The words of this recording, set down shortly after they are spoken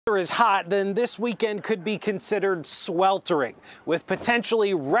Is hot, then this weekend could be considered sweltering. With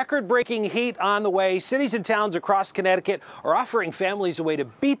potentially record-breaking heat on the way, cities and towns across Connecticut are offering families a way to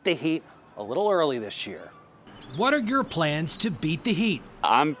beat the heat a little early this year. What are your plans to beat the heat?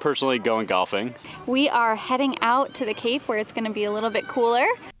 I'm personally going golfing. We are heading out to the Cape where it's going to be a little bit cooler.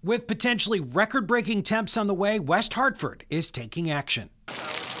 With potentially record-breaking temps on the way, West Hartford is taking action.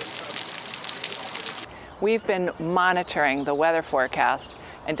 We've been monitoring the weather forecast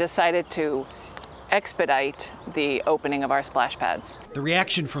and decided to expedite the opening of our splash pads. The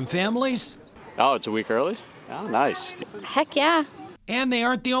reaction from families? Oh, it's a week early? Oh, nice. Heck yeah. And they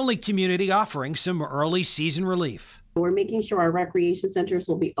aren't the only community offering some early season relief. We're making sure our recreation centers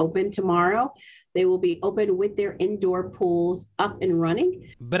will be open tomorrow. They will be open with their indoor pools up and running.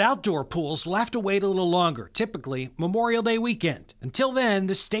 But outdoor pools will have to wait a little longer, typically Memorial Day weekend. Until then,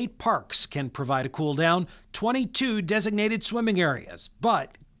 the state parks can provide a cool down, 22 designated swimming areas.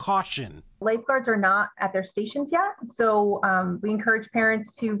 But caution. Lifeguards are not at their stations yet, so we encourage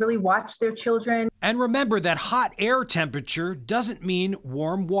parents to really watch their children. And remember that hot air temperature doesn't mean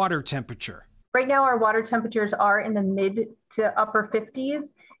warm water temperature. Right now, our water temperatures are in the mid to upper 50s,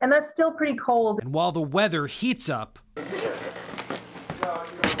 and that's still pretty cold. And while the weather heats up,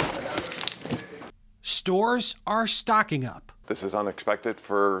 stores are stocking up. This is unexpected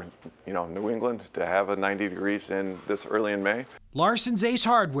for, New England to have a 90 degrees in this early in May. Larson's Ace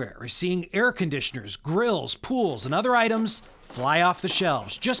Hardware is seeing air conditioners, grills, pools, and other items fly off the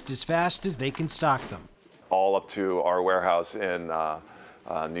shelves just as fast as they can stock them. All up to our warehouse in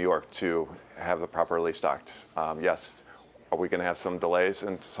New York to have the properly stocked. Yes. Are we going to have some delays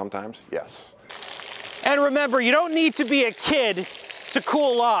and sometimes? Yes. And remember, you don't need to be a kid to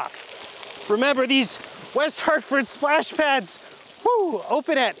cool off. Remember, these West Hartford splash pads,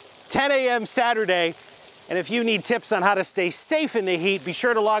 open at 10 a.m. Saturday. And if you need tips on how to stay safe in the heat, be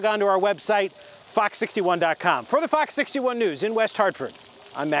sure to log on to our website, fox61.com. For the Fox 61 News in West Hartford,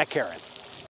 I'm Matt Karen.